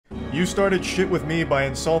You started shit with me by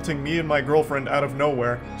insulting me and my girlfriend out of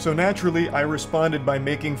nowhere, so naturally I responded by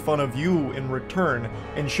making fun of you in return,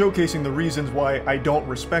 and showcasing the reasons why I don't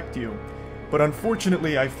respect you. But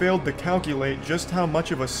unfortunately I failed to calculate just how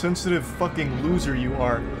much of a sensitive fucking loser you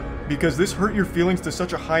are, because this hurt your feelings to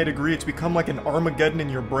such a high degree it's become like an Armageddon in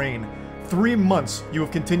your brain. 3 months you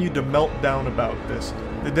have continued to melt down about this.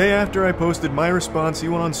 The day after I posted my response, he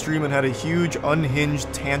went on stream and had a huge,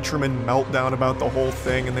 unhinged tantrum and meltdown about the whole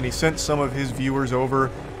thing, and then he sent some of his viewers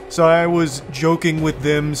over. So I was joking with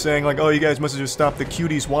them, saying like, oh, you guys must have just stopped the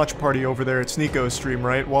cuties watch party over there at Sneako's stream,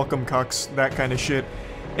 right? Welcome, cucks, that kind of shit.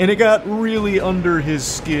 And it got really under his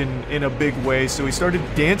skin in a big way, so he started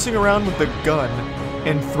dancing around with the gun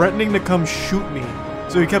and threatening to come shoot me.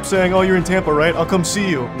 So he kept saying, oh, you're in Tampa, right? I'll come see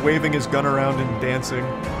you, waving his gun around and dancing.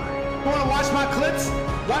 You wanna watch my clips?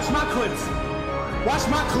 Watch my clips. Watch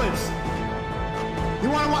my clips. You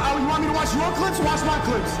want me to watch your clips? Watch my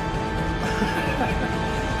clips.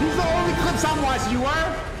 These are the only clips I'm watching, you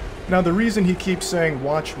are? Now the reason he keeps saying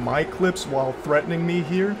watch my clips while threatening me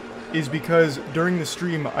here is because during the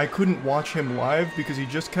stream I couldn't watch him live because he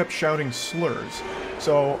just kept shouting slurs.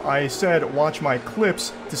 So I said watch my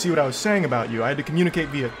clips to see what I was saying about you. I had to communicate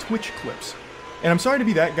via Twitch clips. And I'm sorry to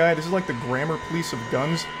be that guy, this is like the grammar police of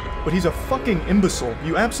guns, but he's a fucking imbecile,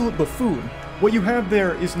 you absolute buffoon. What you have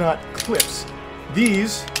there is not clips.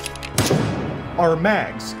 These are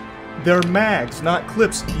mags. They're mags, not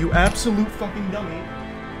clips, you absolute fucking dummy.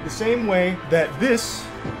 The same way that this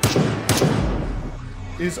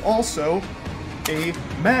is also a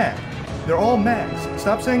mag. They're all mags.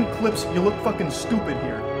 Stop saying clips, you look fucking stupid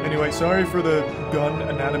here. Anyway, sorry for the gun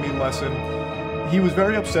anatomy lesson. He was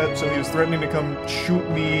very upset, so he was threatening to come shoot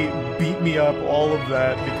me, beat me up, all of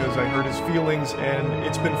that, because I hurt his feelings, and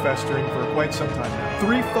it's been festering for quite some time now.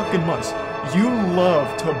 3 fucking months. You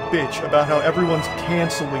love to bitch about how everyone's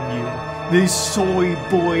canceling you. These soy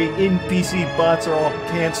boy NPC bots are all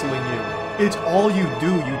canceling you. It's all you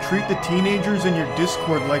do. You treat the teenagers in your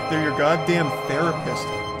Discord like they're your goddamn therapist.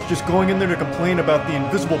 Just going in there to complain about the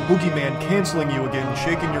invisible boogeyman canceling you again,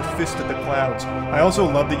 shaking your fist at the clouds. I also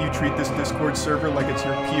love that you treat this Discord server like it's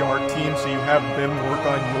your PR team, so you have them work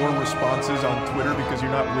on your responses on Twitter because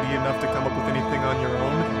you're not witty enough to come up with anything on your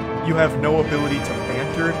own. You have no ability to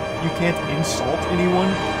banter. You can't insult anyone.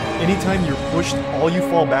 Anytime you're pushed, all you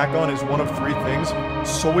fall back on is one of 3 things: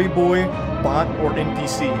 soy boy, bot, or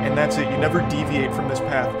NPC, and that's it. You never deviate from this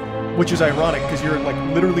path. Which is ironic, because you're like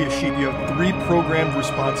literally a sheep. You have 3 programmed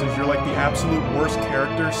responses. You're like the absolute worst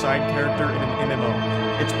character, side character in an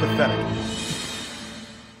MMO. It's pathetic.